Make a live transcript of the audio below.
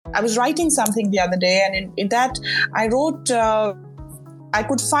I was writing something the other day, and in that I wrote, I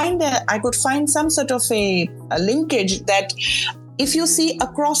could find some sort of a linkage that if you see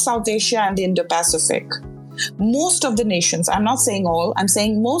across South Asia and the Indo-Pacific, most of the nations, I'm not saying all, I'm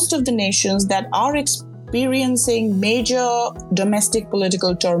saying most of the nations that are experiencing major domestic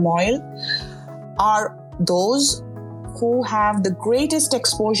political turmoil are those who have the greatest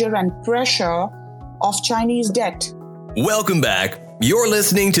exposure and pressure of Chinese debt. Welcome back. You're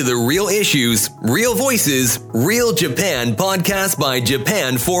listening to the Real Issues, Real Voices, Real Japan podcast by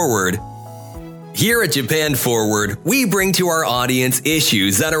Japan Forward. Here at Japan Forward, we bring to our audience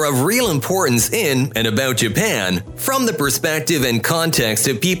issues that are of real importance in and about Japan, from the perspective and context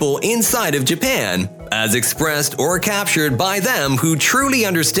of people inside of Japan, as expressed or captured by them who truly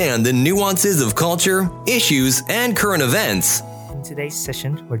understand the nuances of culture, issues, and current events. In today's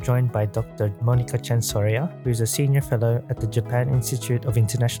session, we're joined by Dr. Monica Chan-Soria, who is a senior fellow at the Japan Institute of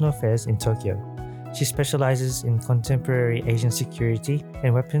International Affairs in Tokyo. She specializes in contemporary Asian security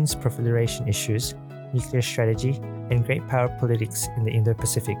and weapons proliferation issues, nuclear strategy, and great power politics in the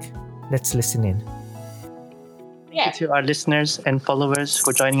Indo-Pacific. Let's listen in. Thank you to our listeners and followers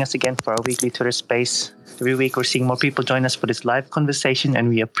for joining us again for our weekly Twitter space. Every week we're seeing more people join us for this live conversation, and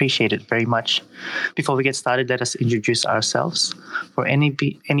we appreciate it very much. Before we get started, let us introduce ourselves. For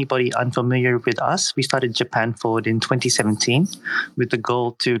anybody unfamiliar with us, we started Japan Forward in 2017 with the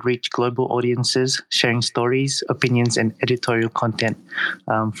goal to reach global audiences, sharing stories, opinions, and editorial content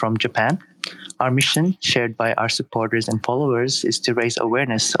from Japan. Our mission, shared by our supporters and followers, is to raise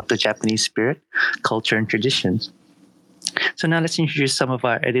awareness of the Japanese spirit, culture, and traditions. So now let's introduce some of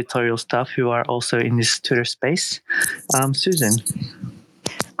our editorial staff who are also in this Twitter space. Susan.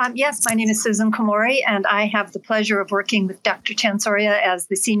 Yes, my name is Susan Komori, and I have the pleasure of working with Dr. Chan-Soria as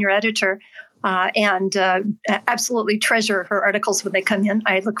the senior editor and absolutely treasure her articles when they come in.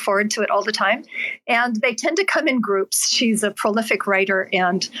 I look forward to it all the time. And they tend to come in groups. She's a prolific writer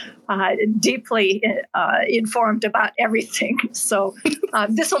and deeply informed about everything. So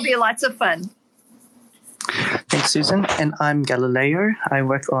this will be lots of fun. Thanks, Susan. And I'm Galileo. I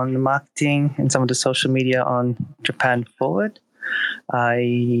work on the marketing and some of the social media on Japan Forward.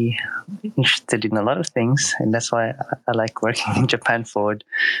 I'm interested in a lot of things, and that's why I like working in Japan Forward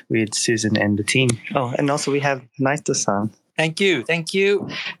with Susan and the team. Oh, and also we have Naito-san. Thank you,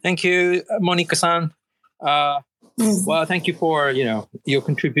 Monica-san. Well, thank you for your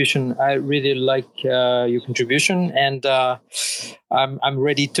contribution. I really like your contribution, and I'm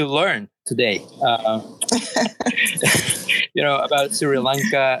ready to learn today. About Sri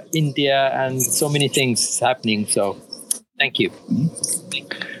Lanka, India, and so many things happening. So, thank you.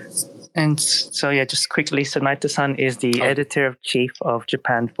 And so, just quickly, so Naito-san is the editor-in-chief of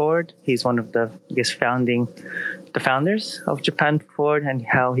Japan Forward. He's one of the founders of Japan Forward, and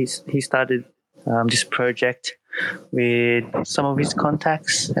how he started this project with some of his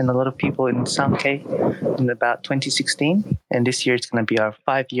contacts and a lot of people in Sankei in about 2016. And this year it's going to be our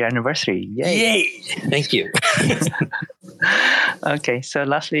 5-year anniversary. Yay! Thank you. Okay, so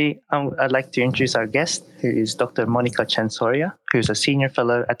lastly, I'd like to introduce our guest, who is Dr. Monica Chan-Soria, who is a senior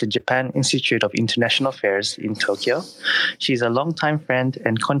fellow at the Japan Institute of International Affairs in Tokyo. She's a longtime friend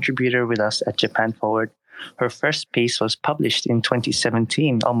and contributor with us at Japan Forward. Her first piece was published in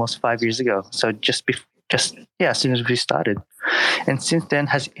 2017, almost 5 years ago. So as soon as we started. And since then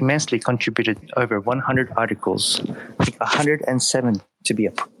has immensely contributed over 100 articles, I think 107 to be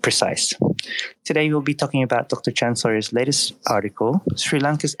precise. Today we'll be talking about Dr. Chan-Soria's latest article, Sri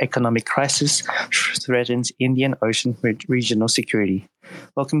Lanka's Economic Crisis Threatens Indian Ocean Regional Security.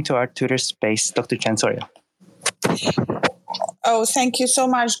 Welcome to our Twitter space, Dr. Chan-Soria. Oh, thank you so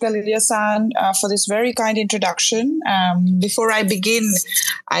much, Galileo-san, for this very kind introduction. Before I begin,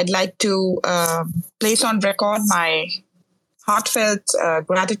 I'd like to place on record my heartfelt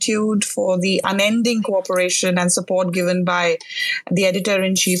gratitude for the unending cooperation and support given by the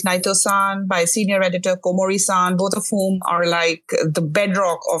editor-in-chief, Naito-san, by senior editor Komori-san, both of whom are like the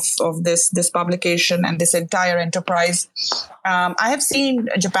bedrock of this publication and this entire enterprise. I have seen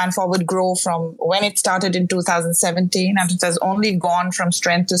Japan Forward grow from when it started in 2017, and it has only gone from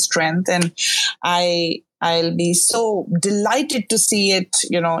strength to strength. And I'll be so delighted to see it,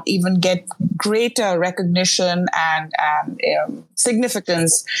 even get greater recognition and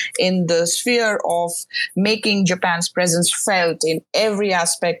significance in the sphere of making Japan's presence felt in every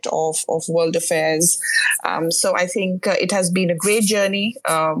aspect of world affairs. So I think it has been a great journey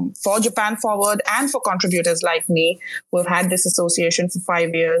for Japan Forward and for contributors like me. We've had this association for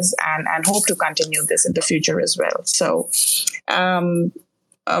 5 years and hope to continue this in the future as well. So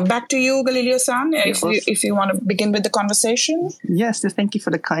back to you, Galileo-san, if you want to begin with the conversation. Yes, thank you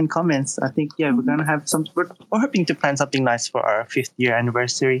for the kind comments. I think, we're going to have we're hoping to plan something nice for our 5th year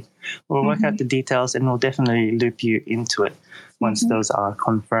anniversary. We'll work out the details and we'll definitely loop you into it once those are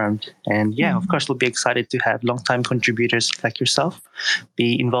confirmed. And of course, we'll be excited to have long-time contributors like yourself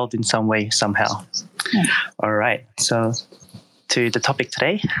be involved in some way, somehow. All right. So to the topic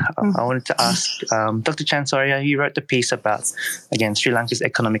today, I wanted to ask Dr. Chansoria. You wrote the piece about, again, Sri Lanka's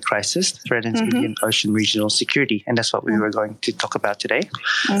economic crisis threatens Indian Ocean regional security, and that's what we were going to talk about today.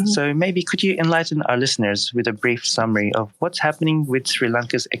 So maybe could you enlighten our listeners with a brief summary of what's happening with Sri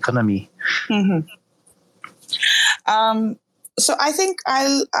Lanka's economy? So I think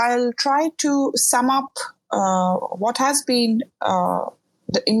I'll try to sum up what has been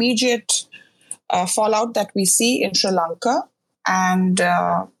the immediate fallout that we see in Sri Lanka and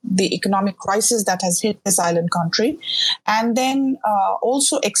the economic crisis that has hit this island country, and then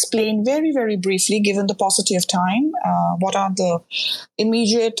also explain very, very briefly, given the paucity of time, what are the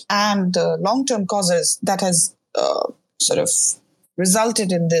immediate and long-term causes that has sort of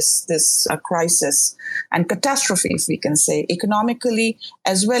resulted in this crisis and catastrophe, if we can say, economically,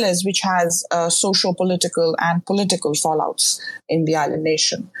 as well as which has socio-political and political fallouts in the island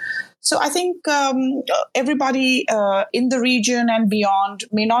nation. So I think everybody in the region and beyond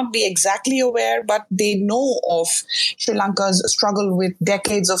may not be exactly aware, but they know of Sri Lanka's struggle with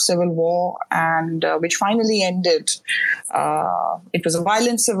decades of civil war, and which finally ended. It was a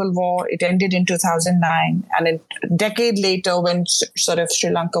violent civil war. It ended in 2009. And a decade later, when sort of Sri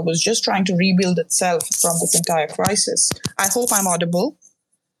Lanka was just trying to rebuild itself from this entire crisis. I hope I'm audible.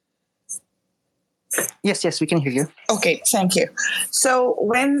 Yes, we can hear you. Okay, thank you. So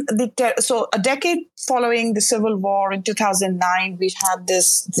so a decade following the civil war in 2009, we had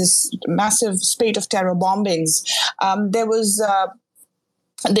this massive spate of terror bombings. There was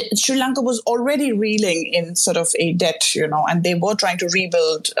Sri Lanka was already reeling in sort of a debt, and they were trying to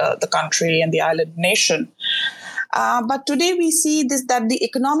rebuild the country and the island nation. But today we see that the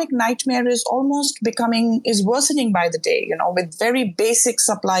economic nightmare is worsening by the day, with very basic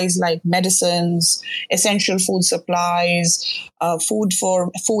supplies like medicines, essential food supplies,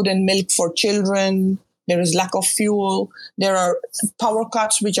 food and milk for children. There is lack of fuel. There are power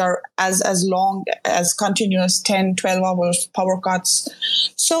cuts, which are as long as continuous 10, 12 hours power cuts.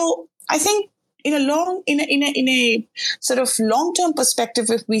 So I think in a sort of long-term perspective,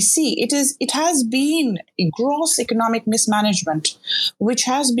 if we see it has been a gross economic mismanagement, which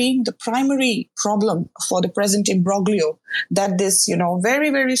has been the primary problem for the present imbroglio that this,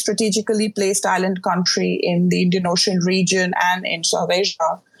 very, very strategically placed island country in the Indian Ocean region and in South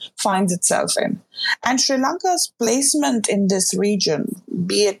Asia finds itself in. And Sri Lanka's placement in this region,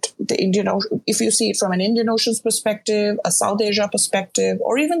 be it the Indian Ocean, if you see it from an Indian Ocean's perspective, a South Asia perspective,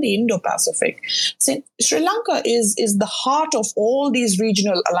 or even the Indo-Pacific, Sri Lanka is the heart of all these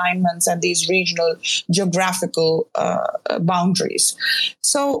regional alignments and these regional geographical boundaries.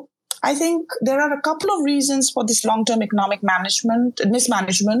 So I think there are a couple of reasons for this long-term economic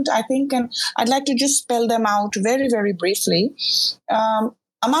mismanagement, I think, and I'd like to just spell them out very, very briefly.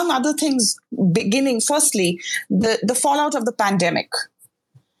 Among other things, firstly, the fallout of the pandemic.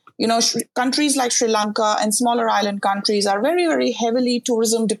 Countries like Sri Lanka and smaller island countries are very, very heavily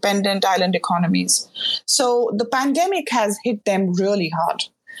tourism-dependent island economies. So the pandemic has hit them really hard.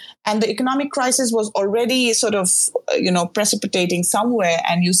 And the economic crisis was already sort of, precipitating somewhere.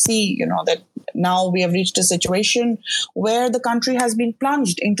 And you see, that now we have reached a situation where the country has been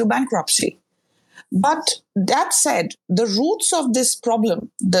plunged into bankruptcy. But that said, the roots of this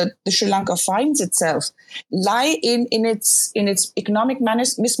problem that the Sri Lanka finds itself lie in its economic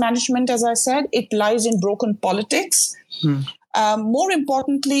mismanagement, as I said. It lies in broken politics. More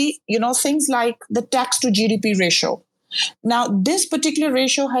importantly, things like the tax to GDP ratio. Now, this particular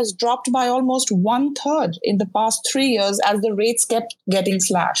ratio has dropped by almost 1/3 in the past 3 years as the rates kept getting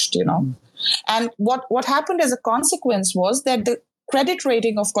slashed, And what happened as a consequence was that the credit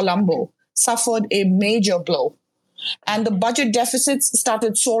rating of Colombo suffered a major blow. And the budget deficits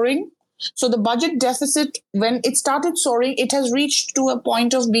started soaring. So the budget deficit, when it started soaring, it has reached to a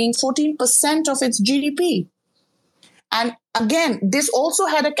point of being 14% of its GDP. And again, this also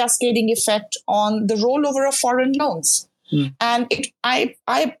had a cascading effect on the rollover of foreign loans. And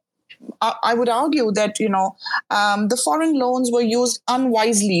I would argue that, the foreign loans were used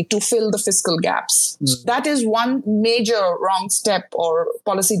unwisely to fill the fiscal gaps. That is one major wrong step or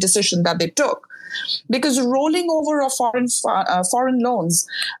policy decision that they took. Because rolling over of foreign loans,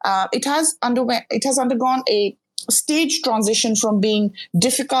 it has undergone a stage transition from being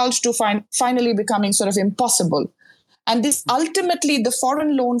difficult to finally becoming sort of impossible. And this ultimately, the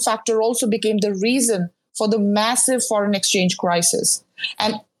foreign loan factor also became the reason for the massive foreign exchange crisis.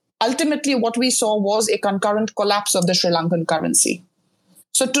 And ultimately, what we saw was a concurrent collapse of the Sri Lankan currency.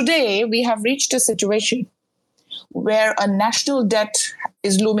 So today, we have reached a situation where a national debt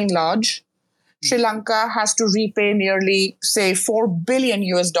is looming large. Sri Lanka has to repay nearly, say, $4 billion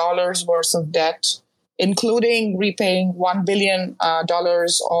worth of debt, including repaying $1 billion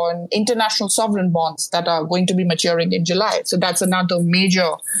on international sovereign bonds that are going to be maturing in July. So that's another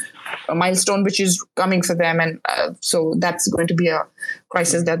major milestone which is coming for them. And so that's going to be a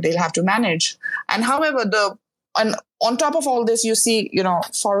crisis that they'll have to manage. And however, on top of all this, you see,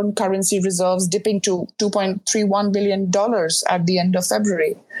 foreign currency reserves dipping to $2.31 billion at the end of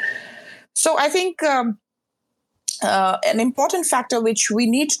February. So I think an important factor which we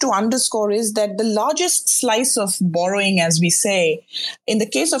need to underscore is that the largest slice of borrowing, as we say, in the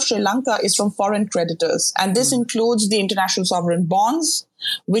case of Sri Lanka is from foreign creditors. And this includes the international sovereign bonds,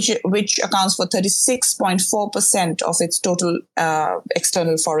 which accounts for 36.4% of its total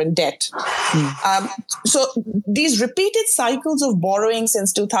external foreign debt. So these repeated cycles of borrowing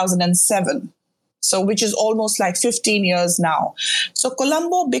since 2007, so which is almost like 15 years now. So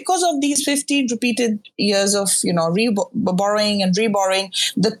Colombo, because of these 15 repeated years of borrowing and reborrowing,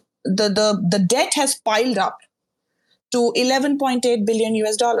 the debt has piled up to $11.8 billion.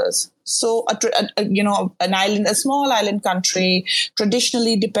 So a small island country,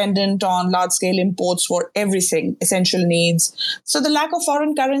 traditionally dependent on large-scale imports for everything, essential needs. So the lack of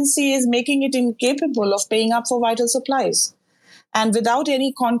foreign currency is making it incapable of paying up for vital supplies. And without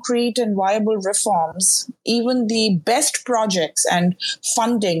any concrete and viable reforms, even the best projects and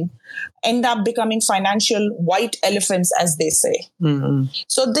funding end up becoming financial white elephants, as they say. Mm-hmm.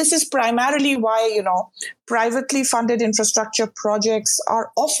 So this is primarily why, privately funded infrastructure projects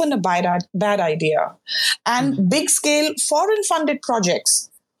are often a bad idea. And big-scale foreign-funded projects,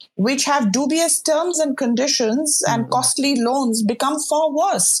 which have dubious terms and conditions and costly loans, become far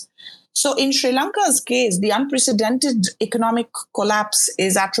worse. So in Sri Lanka's case, the unprecedented economic collapse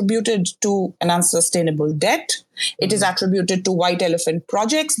is attributed to an unsustainable debt. It is attributed to white elephant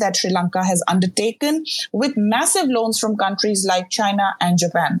projects that Sri Lanka has undertaken with massive loans from countries like China and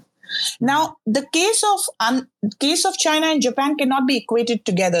Japan. Now, the case of China and Japan cannot be equated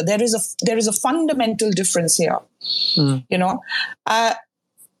together. There is a fundamental difference here.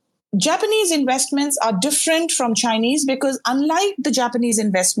 Japanese investments are different from Chinese because unlike the Japanese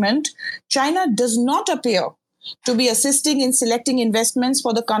investment, China does not appear to be assisting in selecting investments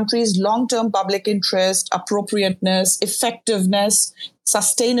for the country's long-term public interest, appropriateness, effectiveness,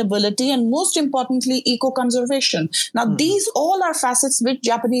 sustainability, and most importantly, eco-conservation. Now, these all are facets which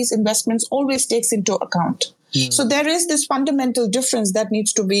Japanese investments always takes into account. So there is this fundamental difference that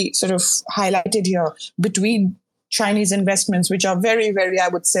needs to be sort of highlighted here between Chinese investments, which are very, very, I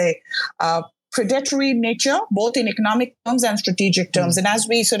would say, predatory in nature, both in economic terms and strategic terms. And as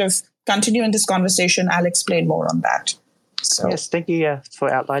we sort of continue in this conversation, I'll explain more on that. So. Yes, thank you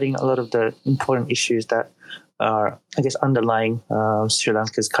for outlining a lot of the important issues that are, I guess, underlying Sri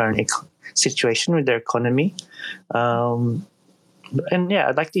Lanka's current situation with their economy. I'd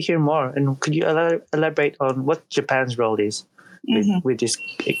like to hear more. And could you elaborate on what Japan's role is with this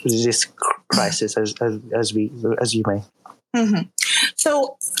crisis, as you may? Mm-hmm.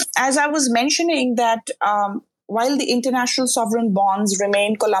 So, as I was mentioning that while the international sovereign bonds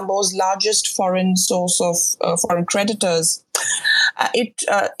remain Colombo's largest foreign source of foreign creditors, it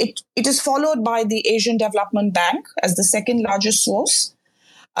is followed by the Asian Development Bank as the second largest source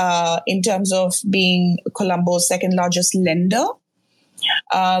in terms of being Colombo's second largest lender.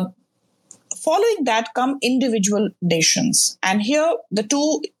 Following that come individual nations, and here the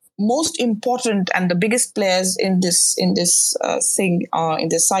two most important and the biggest players in this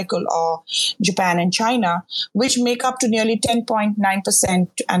cycle are Japan and China, which make up to nearly 10.9%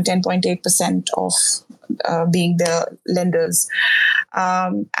 and 10.8% of being the lenders.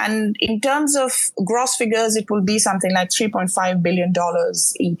 And in terms of gross figures, it will be something like $3.5 billion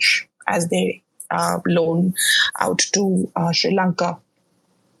each as they loan out to Sri Lanka.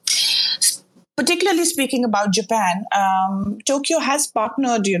 Particularly speaking about Japan, Tokyo has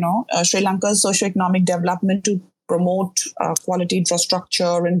partnered, Sri Lanka's socioeconomic development to promote quality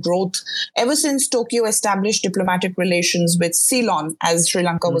infrastructure and growth ever since Tokyo established diplomatic relations with Ceylon, as Sri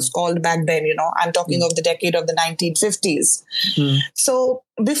Lanka was called back then. I'm talking of the decade of the 1950s. So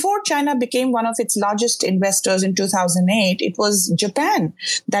before China became one of its largest investors in 2008, it was Japan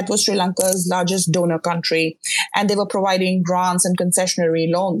that was Sri Lanka's largest donor country, and they were providing grants and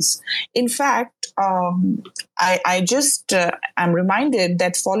concessionary loans. In fact, I just am reminded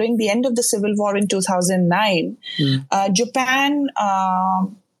that following the end of the Civil War in 2009, Japan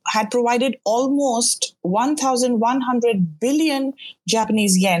had provided almost 1,100 billion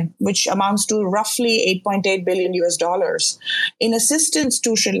Japanese yen, which amounts to roughly 8.8 billion US dollars, in assistance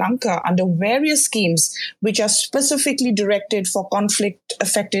to Sri Lanka under various schemes which are specifically directed for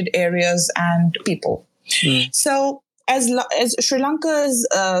conflict-affected areas and people. So, as Sri Lanka's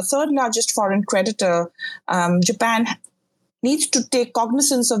third largest foreign creditor, Japan needs to take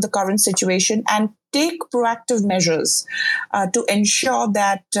cognizance of the current situation and take proactive measures to ensure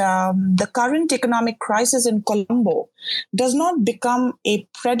that the current economic crisis in Colombo does not become a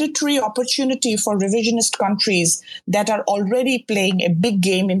predatory opportunity for revisionist countries that are already playing a big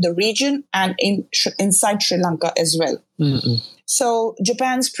game in the region and inside Sri Lanka as well. So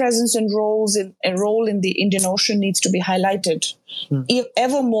Japan's presence and role in the Indian Ocean needs to be highlighted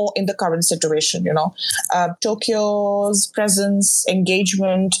ever more in the current situation. Tokyo's presence,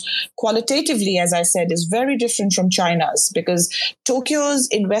 engagement, qualitatively, as I said, is very different from China's, because Tokyo's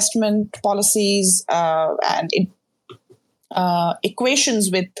investment policies and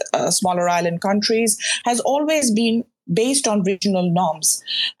equations with smaller island countries has always been based on regional norms.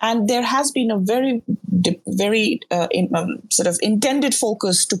 And there has been a very sort of intended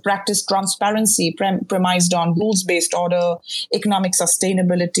focus to practice transparency premised on rules-based order, economic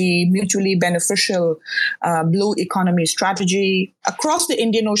sustainability, mutually beneficial blue economy strategy across the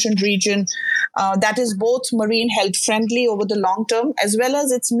Indian Ocean region that is both marine health friendly over the long term, as well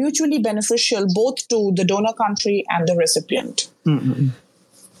as it's mutually beneficial both to the donor country and the recipient.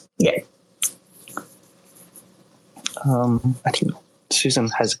 Yeah. I think Susan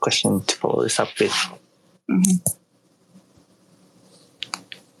has a question to follow this up with.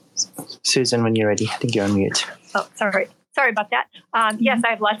 Susan, when you're ready, I think you're on mute. Oh, sorry about that. Yes, I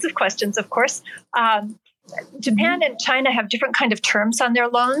have lots of questions, of course. Japan and China have different kind of terms on their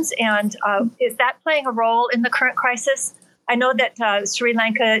loans, and is that playing a role in the current crisis? I know that Sri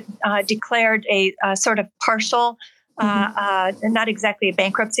Lanka declared a sort of partial, not exactly a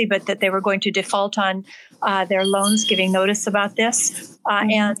bankruptcy, but that they were going to default on their loans, giving notice about this.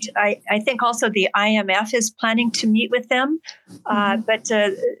 And I think also the IMF is planning to meet with them. But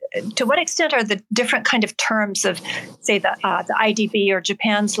to what extent are the different kind of terms of, say, the IDB or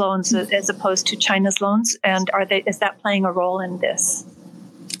Japan's loans as opposed to China's loans? And is that playing a role in this?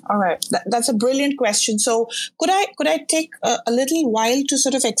 All right, that's a brilliant question. So, could I take a little while to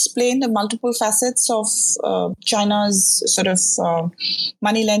sort of explain the multiple facets of China's sort of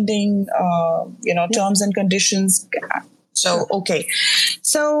money lending, terms and conditions? So, okay,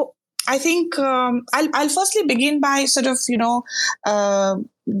 so I think I'll firstly begin by sort of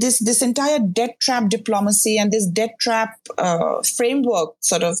this entire debt trap diplomacy and this debt trap framework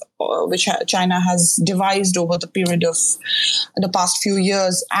sort of which China has devised over the period of the past few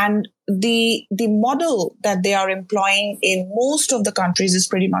years, and the model that they are employing in most of the countries is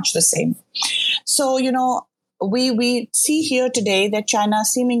pretty much the same. So we see here today that China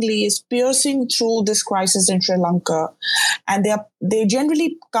seemingly is piercing through this crisis in Sri Lanka, and they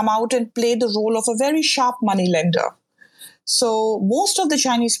generally come out and play the role of a very sharp money lender. So most of the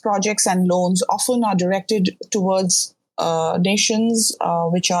Chinese projects and loans often are directed towards nations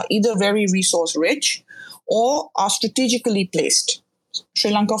which are either very resource rich or are strategically placed.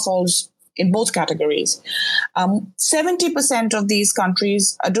 Sri Lanka falls in both categories. 70% of these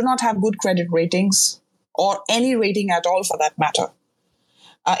countries do not have good credit ratings, or any rating at all for that matter.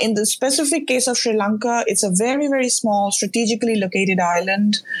 In the specific case of Sri Lanka, it's a very, very small, strategically located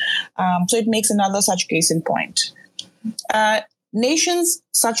island. So it makes another such case in point. Nations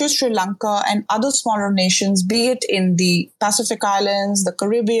such as Sri Lanka and other smaller nations, be it in the Pacific Islands, the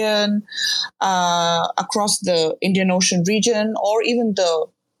Caribbean, across the Indian Ocean region, or even the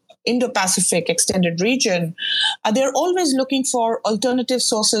Indo-Pacific extended region, they're always looking for alternative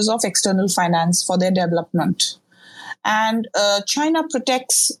sources of external finance for their development. And China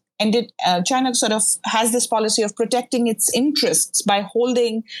protects, and China sort of has this policy of protecting its interests by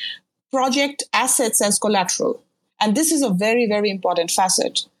holding project assets as collateral. And this is a very, very important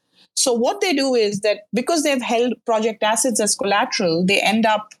facet. So what they do is that because they've held project assets as collateral, they end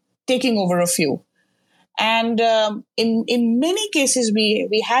up taking over a few. And in many cases,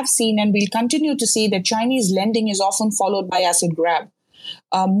 we have seen and we'll continue to see that Chinese lending is often followed by asset grab.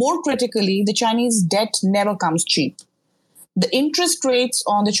 More critically, the Chinese debt never comes cheap. The interest rates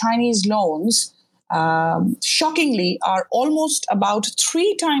on the Chinese loans, shockingly, are almost about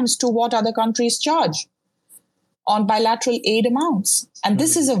 3 times to what other countries charge. on bilateral aid amounts. And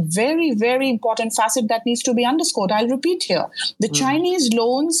this is a very, very important facet that needs to be underscored. I'll repeat here. The Chinese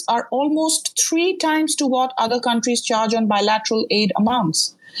loans are almost 3 times to what other countries charge on bilateral aid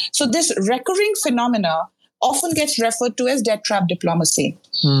amounts. So this recurring phenomena often gets referred to as debt trap diplomacy.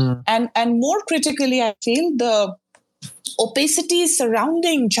 And more critically, I feel the opacity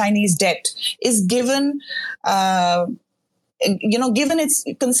surrounding Chinese debt is given its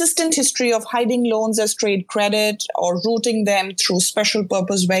consistent history of hiding loans as trade credit or routing them through special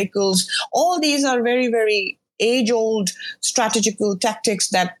purpose vehicles. All these are very, very age-old strategical tactics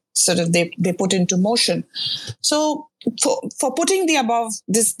that sort of they put into motion. So for putting the above,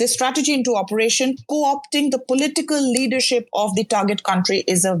 this strategy into operation, co-opting the political leadership of the target country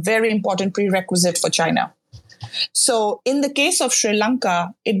is a very important prerequisite for China. So in the case of Sri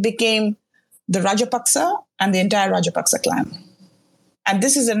Lanka, it became the Rajapaksa and the entire Rajapaksa clan. And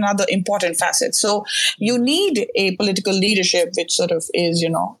this is another important facet. So you need a political leadership which sort of is,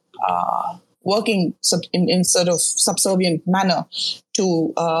 working in sort of subservient manner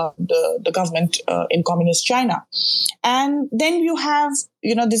to the government in communist China. And then you have,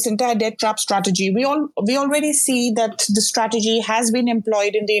 this entire debt trap strategy. We already see that the strategy has been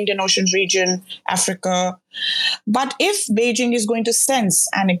employed in the Indian Ocean region, Africa. But if Beijing is going to sense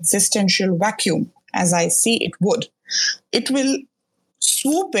an existential vacuum, as I see it would, it will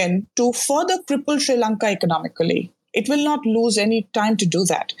swoop in to further cripple Sri Lanka economically. It will not lose any time to do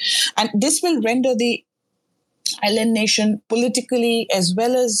that. And this will render the island nation politically as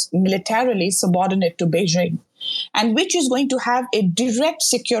well as militarily subordinate to Beijing, and which is going to have a direct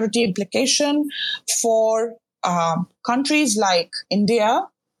security implication for countries like India,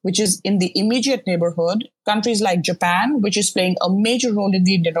 which is in the immediate neighborhood, countries like Japan, which is playing a major role in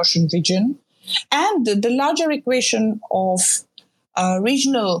the Indian Ocean region, and the larger equation of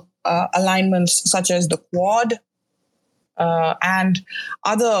regional alignments such as the Quad, and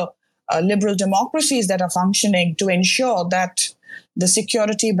other liberal democracies that are functioning to ensure that the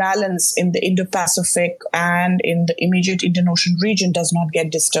security balance in the Indo-Pacific and in the immediate Indian Ocean region does not get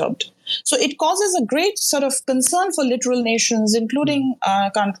disturbed. So it causes a great sort of concern for littoral nations, including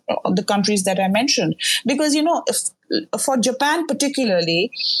the countries that I mentioned. Because, for Japan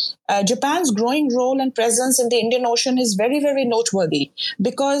particularly, Japan's growing role and presence in the Indian Ocean is very, very noteworthy,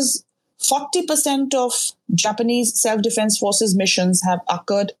 because 40% of Japanese self-defense forces missions have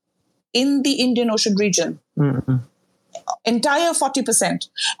occurred in the Indian Ocean region. Entire 40%.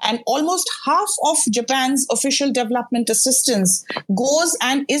 And almost half of Japan's official development assistance goes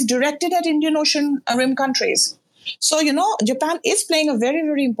and is directed at Indian Ocean rim countries. So, Japan is playing a very,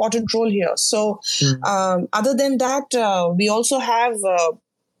 very important role here. So, other than that, we also have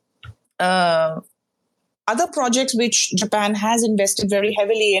other projects which Japan has invested very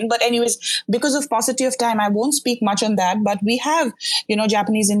heavily in. But anyways, because of paucity of time, I won't speak much on that. But we have,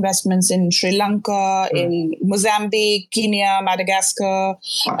 Japanese investments in Sri Lanka, in Mozambique, Kenya, Madagascar,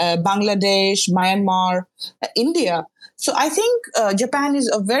 Bangladesh, Myanmar, India. So I think Japan is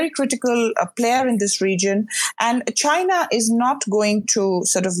a very critical player in this region, and China is not going to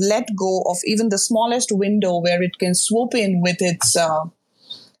sort of let go of even the smallest window where it can swoop in with its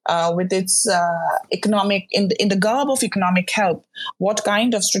economic, in the garb of economic help, what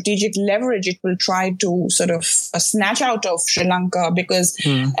kind of strategic leverage it will try to sort of snatch out of Sri Lanka, because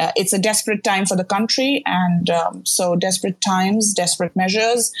it's a desperate time for the country, and so desperate times, desperate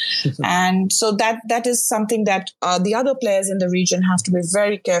measures, and so that is something that the other players in the region have to be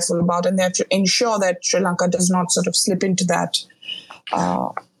very careful about, and they have to ensure that Sri Lanka does not sort of slip into that.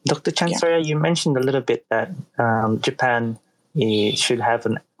 Dr. Chansoria, you mentioned a little bit that Japan should have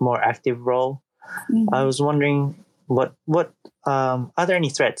a more active role. I was wondering, what are there any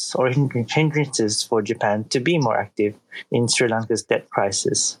threats or hindrances for Japan to be more active in Sri Lanka's debt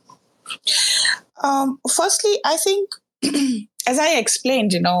crisis? Firstly, I think, as I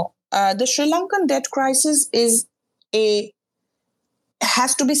explained, the Sri Lankan debt crisis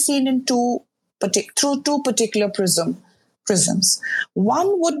has to be seen in through two particular prisms.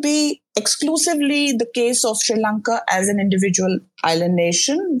 One would be exclusively the case of Sri Lanka as an individual island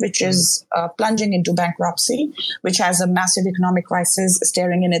nation, which is plunging into bankruptcy, which has a massive economic crisis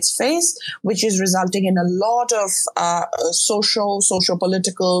staring in its face, which is resulting in a lot of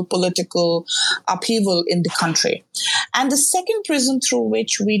socio-political, political upheaval in the country. And the second prism through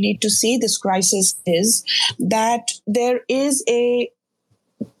which we need to see this crisis is that there is a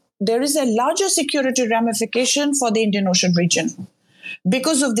larger security ramification for the Indian Ocean region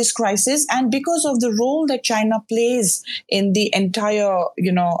because of this crisis and because of the role that China plays in the entire,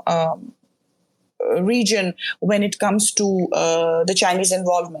 region when it comes to the Chinese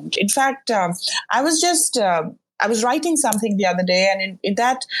involvement. In fact, I was just I was writing something the other day, and in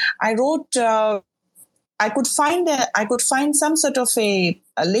that I wrote, I could find some sort of a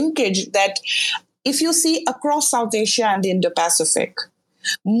linkage that if you see across South Asia and the Indo-Pacific,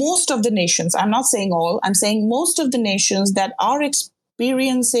 most of the nations, I'm not saying all, I'm saying most of the nations that are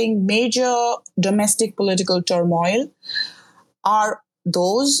experiencing major domestic political turmoil are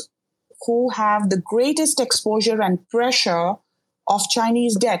those who have the greatest exposure and pressure of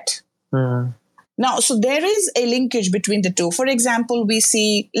Chinese debt. Now, so there is a linkage between the two. For example, we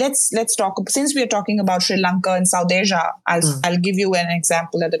see, let's talk, since we are talking about Sri Lanka and South Asia, I'll give you an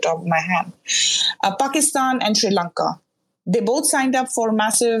example at the top of my hand. Pakistan and Sri Lanka, they both signed up for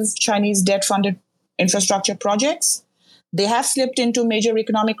massive Chinese debt-funded infrastructure projects. They have slipped into major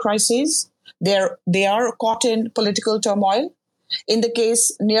economic crises. They are caught in political turmoil. In the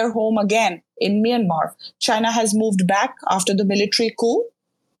case near home again, in Myanmar, China has moved back after the military coup.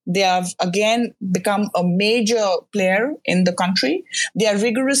 They have again become a major player in the country. They are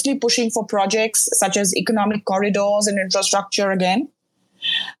rigorously pushing for projects such as economic corridors and infrastructure again.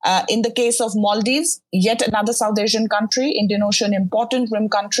 In the case of Maldives, yet another South Asian country, Indian Ocean important rim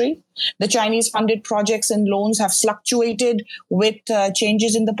country, the Chinese funded projects and loans have fluctuated with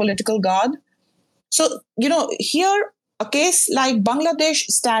changes in the political guard. So, here a case like Bangladesh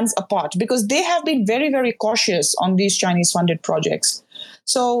stands apart because they have been very, very cautious on these Chinese funded projects.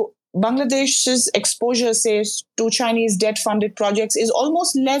 So Bangladesh's exposure, say, to Chinese debt-funded projects is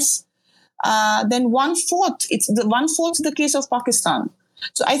almost less than 1/4. It's the 1/4 the case of Pakistan.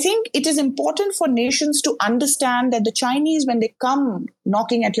 So I think it is important for nations to understand that the Chinese, when they come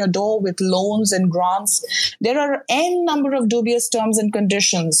knocking at your door with loans and grants, there are n number of dubious terms and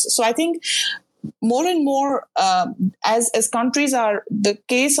conditions. So I think more and more, as countries are, the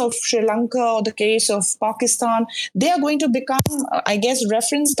case of Sri Lanka or the case of Pakistan, they are going to become, I guess,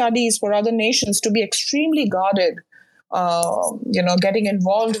 reference studies for other nations to be extremely guarded, getting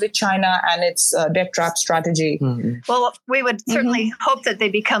involved with China and its debt trap strategy. Well, we would certainly hope that they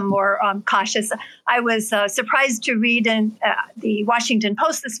become more cautious. I was surprised to read in the Washington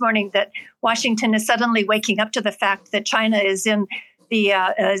Post this morning that Washington is suddenly waking up to the fact that China is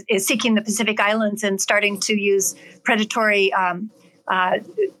is seeking the Pacific Islands and starting to use predatory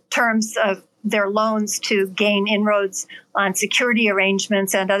terms of their loans to gain inroads on security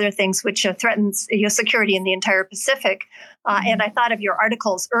arrangements and other things, which threatens security in the entire Pacific. And I thought of your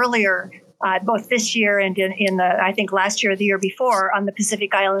articles earlier, both this year and in I think last year or the year before, on the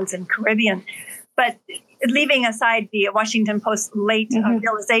Pacific Islands and Caribbean. But leaving aside the Washington Post late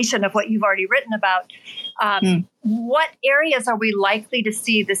realization of what you've already written about, what areas are we likely to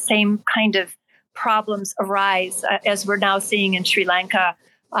see the same kind of problems arise as we're now seeing in Sri Lanka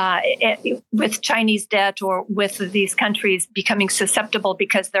with Chinese debt, or with these countries becoming susceptible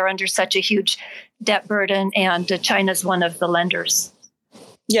because they're under such a huge debt burden and China's one of the lenders?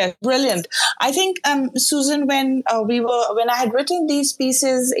 Yeah, brilliant. I think, Susan, when I had written these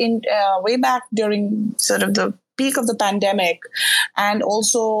pieces in way back during sort of the peak of the pandemic, and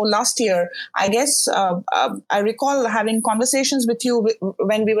also last year, I guess I recall having conversations with you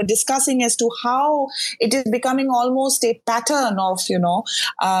when we were discussing as to how it is becoming almost a pattern of,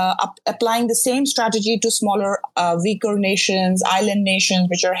 applying the same strategy to smaller, weaker nations, island nations,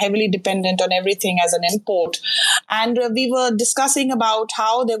 which are heavily dependent on everything as an import. And we were discussing about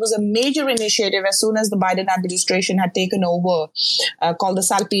how there was a major initiative as soon as the Biden administration had taken over, called the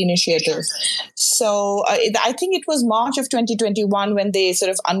SALPI initiative. So I think it was March of 2021 when they sort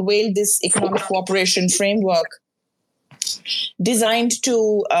of unveiled this economic cooperation framework designed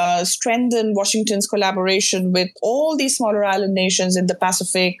to strengthen Washington's collaboration with all these smaller island nations in the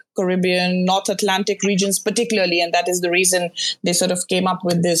Pacific, Caribbean, North Atlantic regions particularly. And that is the reason they sort of came up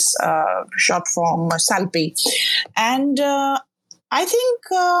with this short form, SALPI. And I think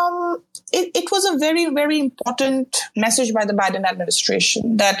it was a very, very important message by the Biden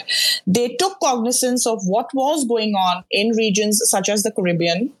administration that they took cognizance of what was going on in regions such as the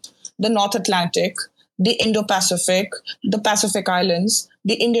Caribbean, the North Atlantic, the Indo-Pacific, the Pacific Islands,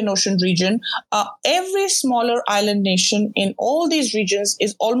 the Indian Ocean region. Every smaller island nation in all these regions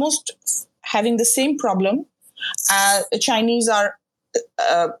is almost having the same problem. The Chinese are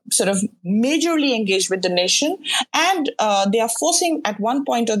sort of majorly engaged with the nation, and they are forcing at one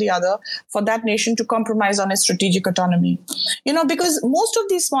point or the other for that nation to compromise on its strategic autonomy. Because most of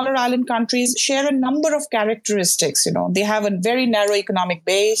these smaller island countries share a number of characteristics. They have a very narrow economic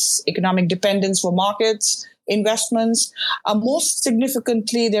base, economic dependence for markets, investments. Most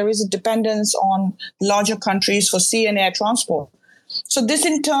significantly, there is a dependence on larger countries for sea and air transport. So this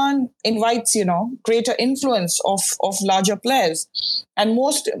in turn invites, greater influence of larger players. And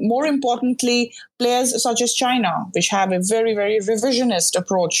more importantly, players such as China, which have a very, very revisionist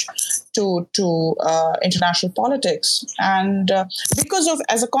approach to international politics. And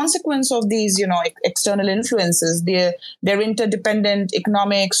as a consequence of these, external influences, their interdependent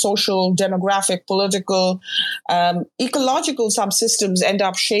economic, social, demographic, political, ecological subsystems end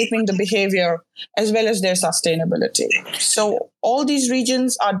up shaping the behavior as well as their sustainability. So all these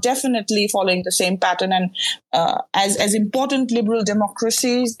regions are definitely following the same pattern. And as important liberal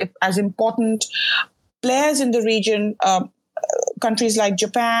democracies, as important players in the region, countries like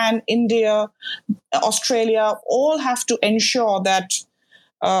Japan, India, Australia, all have to ensure that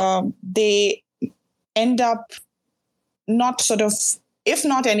they end up not sort of, if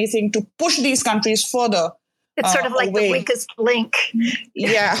not anything, to push these countries further. It's sort of like away. the weakest link.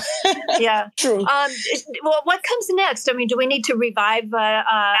 Yeah. Yeah. True. Well, what comes next? I mean, do we need to revive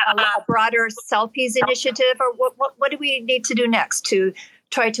a broader CELPES initiative, or what do we need to do next to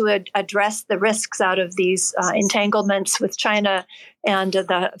try to address the risks out of these entanglements with China and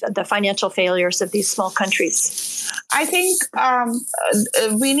the financial failures of these small countries? I think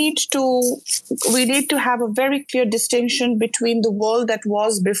we need to have a very clear distinction between the world that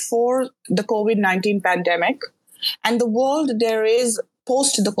was before the COVID-19 pandemic and the world there is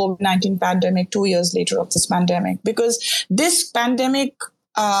post the COVID-19 pandemic, 2 years later of this pandemic, because this pandemic,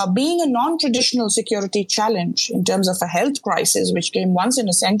 being a non-traditional security challenge in terms of a health crisis, which came once in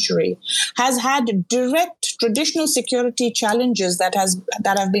a century, has had direct traditional security challenges that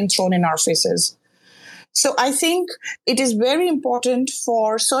have been thrown in our faces. So I think it is very important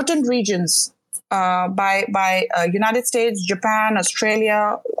for certain regions by United States, Japan,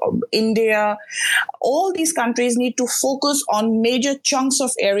 Australia, India, all these countries need to focus on major chunks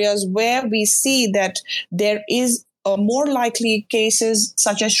of areas where we see that there is more likely cases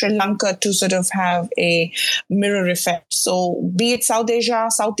such as Sri Lanka to sort of have a mirror effect. So be it South Asia,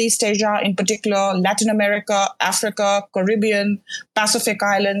 Southeast Asia in particular, Latin America, Africa, Caribbean, Pacific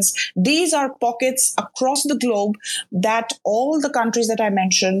Islands. These are pockets across the globe that all the countries that I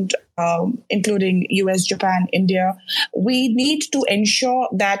mentioned, including US, Japan, India, we need to ensure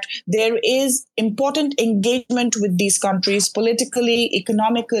that there is important engagement with these countries politically,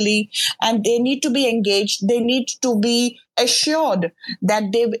 economically, and they need to be engaged. They need to be assured that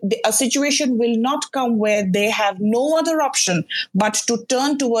a situation will not come where they have no other option but to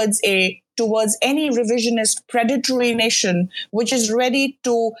turn towards any revisionist predatory nation which is ready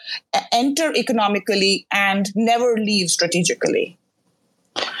to enter economically and never leave strategically.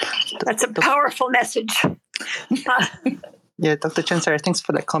 That's a powerful message. Yeah, Dr. Chansaria, thanks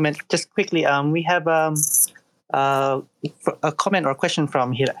for that comment. Just quickly, we have a comment or a question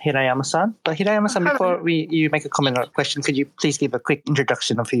from Hirayama-san. But Hirayama-san, before you make a comment or a question, could you please give a quick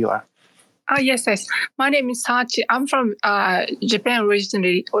introduction of who you are? Yes. My name is Hachi. I'm from Japan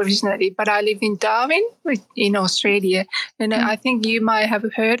originally, but I live in Darwin in Australia. And I think you might have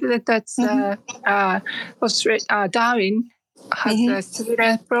heard that Darwin has a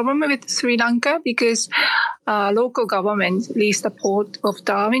similar problem with Sri Lanka because local government leased the port of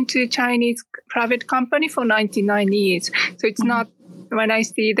Darwin to a Chinese private company for 99 years. So it's not, when I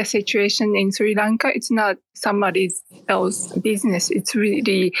see the situation in Sri Lanka, it's not somebody else's business. It's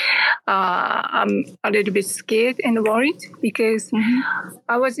really, I'm a little bit scared and worried because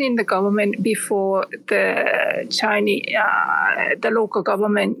I was in the government before the Chinese, the local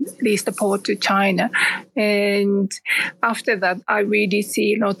government leased the port to China. And after that, I really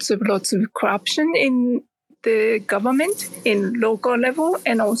see lots of corruption in the government in local level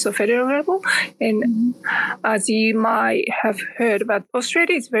and also federal level. And as you might have heard, but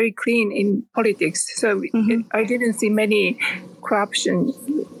Australia is very clean in politics. So I didn't see many corruption.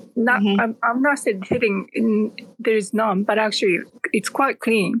 I'm not saying there is none, but actually it's quite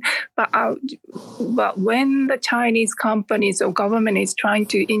clean. But when the Chinese companies or government is trying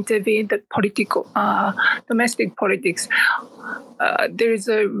to intervene the political, domestic politics, there is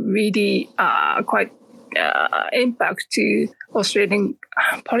a really quite impact to Australian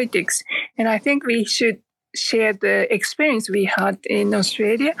politics. And I think we should share the experience we had in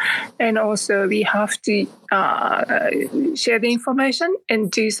Australia, and also we have to share the information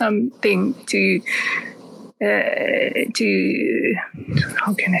and do something to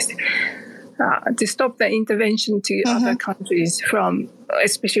how can I say, to stop the intervention to other countries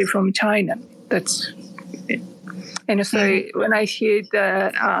especially from China. That's it. And so when I hear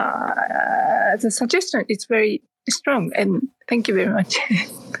the suggestion, it's very strong. And thank you very much.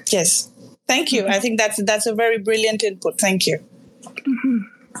 Yes. Thank you. I think that's a very brilliant input. Thank you.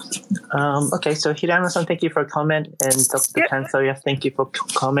 Okay, so Hirano-san, thank you for a comment, and Dr. Chansoria, thank you for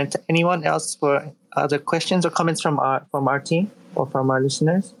comment. Anyone else for other questions or comments from our team or from our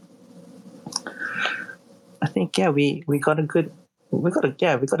listeners? I think we got a good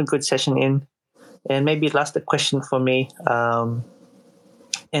session in, and maybe last question for me, and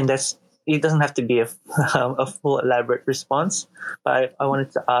that's, it doesn't have to be a full elaborate response, but I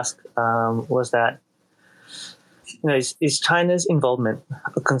wanted to ask was that, is China's involvement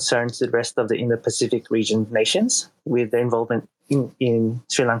a concern to the rest of the Indo-Pacific region nations with the involvement in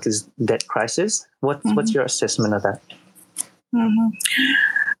Sri Lanka's debt crisis? What's your assessment of that?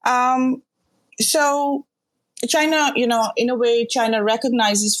 So China, in a way, China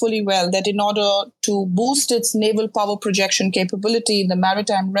recognizes fully well that in order to boost its naval power projection capability in the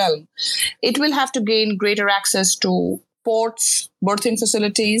maritime realm, it will have to gain greater access to ports, berthing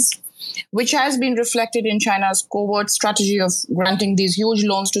facilities, which has been reflected in China's covert strategy of granting these huge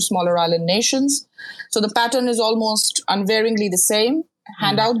loans to smaller island nations. So the pattern is almost unvaryingly the same.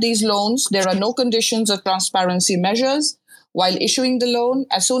 Hand out these loans. There are no conditions or transparency measures. While issuing the loan,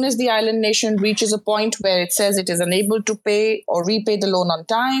 as soon as the island nation reaches a point where it says it is unable to pay or repay the loan on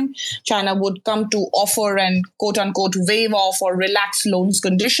time, China would come to offer and quote unquote waive off or relax loans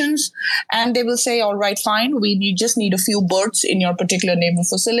conditions. And they will say, all right, fine, we just need a few berths in your particular naval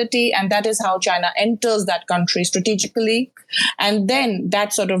facility. And that is how China enters that country strategically. And then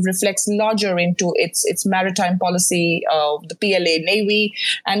that sort of reflects larger into its maritime policy, the PLA Navy,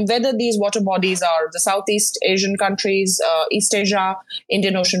 and whether these water bodies are the Southeast Asian countries, East Asia,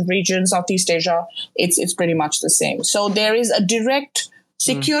 Indian Ocean region, Southeast Asia, it's pretty much the same. So there is a direct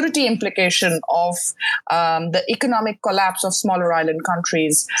security implication of the economic collapse of smaller island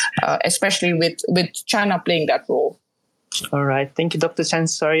countries, especially with China playing that role. All right. Thank you, Dr.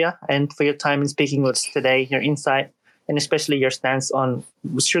 Chansoria, and for your time in speaking with us today, your insight, and especially your stance on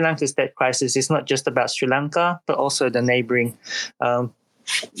Sri Lanka's debt crisis is not just about Sri Lanka, but also the neighboring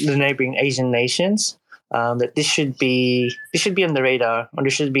Asian nations. That this should be on the radar, or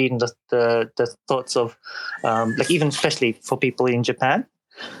this should be in the thoughts of, even especially for people in Japan.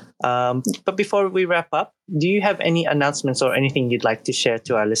 But before we wrap up, do you have any announcements or anything you'd like to share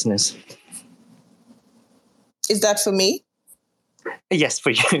to our listeners? Is that for me? Yes,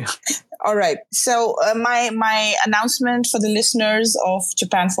 for you. All right. So my announcement for the listeners of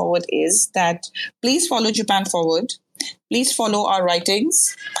Japan Forward is that please follow Japan Forward. Please follow our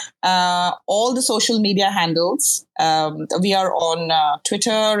writings, all the social media handles. We are on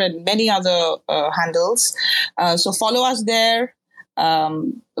Twitter and many other handles. So follow us there.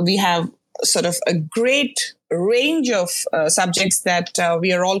 We have sort of a great range of subjects that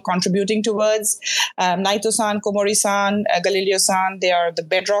we are all contributing towards. Naito-san, Komori-san, Galileo-san, they are the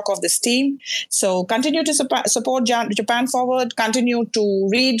bedrock of this team. So continue to support Japan Forward, continue to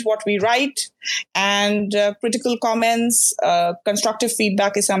read what we write, and critical comments, constructive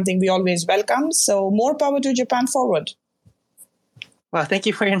feedback is something we always welcome. So more power to Japan Forward. Well, thank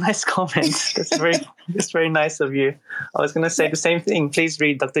you for your nice comments. That's very nice of you. I was going to say the same thing. Please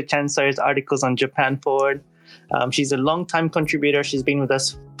read Dr. Chansoria's articles on Japan Forward. She's a long-time contributor. She's been with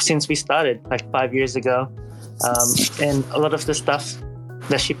us since we started, like 5 years ago. And a lot of the stuff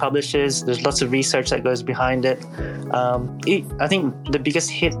that she publishes, there's lots of research that goes behind it. I think the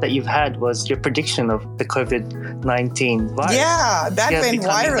biggest hit that you've had was your prediction of the COVID-19 virus. Yeah, that went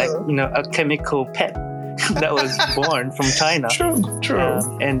viral. Like, a chemical pet that was born from China. True.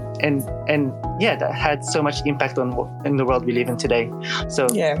 And that had so much impact in the world we live in today. So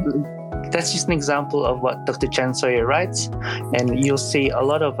that's just an example of what Dr. Chansoria writes, and you'll see a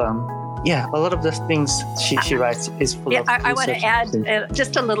lot of the things she writes is full of I want to add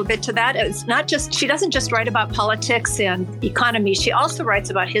just a little bit to that. It's not just, she doesn't just write about politics and economy. She also writes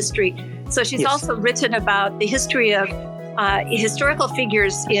about history. So she's also written about the history of historical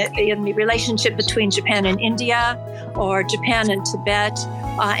figures in the relationship between Japan and India, or Japan and Tibet,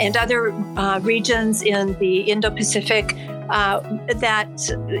 and other regions in the Indo-Pacific that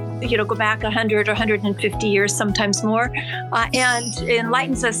go back 100 or 150 years, sometimes more, and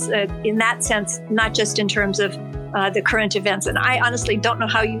enlightens us in that sense, not just in terms of the current events. And I honestly don't know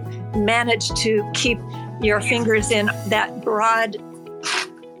how you manage to keep your fingers in that broad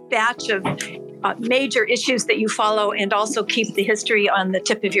batch of major issues that you follow, and also keep the history on the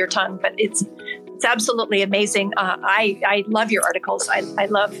tip of your tongue. But it's absolutely amazing. I love your articles. I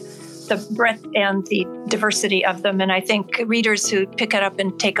love the breadth and the diversity of them. And I think readers who pick it up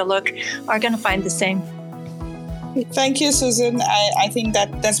and take a look are going to find the same. Thank you, Susan. I think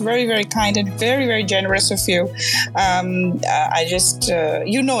that's very, very kind and very, very generous of you. I just,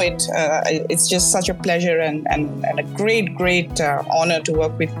 you know it. It's just such a pleasure and a great, great honor to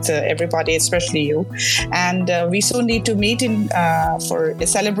work with everybody, especially you. And we soon need to meet for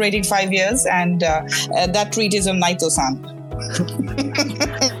celebrating 5 years. And that treat is on Naito-san.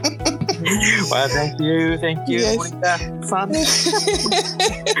 Well, thank you, Yes. Monica-san.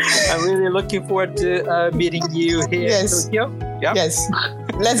 I'm really looking forward to meeting you here in Tokyo. Yeah. Yes,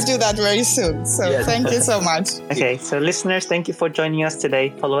 let's do that very soon. So Thank you so much. Okay, so listeners, thank you for joining us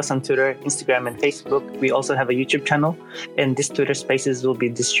today. Follow us on Twitter, Instagram, and Facebook. We also have a YouTube channel, and this Twitter Spaces will be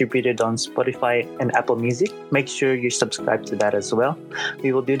distributed on Spotify and Apple Music. Make sure you subscribe to that as well.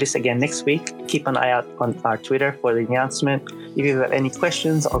 We will do this again next week. Keep an eye out on our Twitter for the announcement. If you have any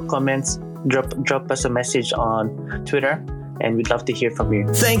questions or comments, drop us a message on Twitter, and we'd love to hear from you.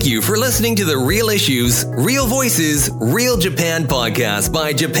 Thank you for listening to the Real Issues, Real Voices, Real Japan podcast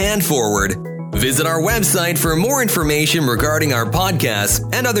by Japan Forward. Visit our website for more information regarding our podcasts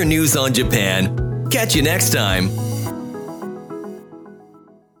and other news on Japan. Catch you next time.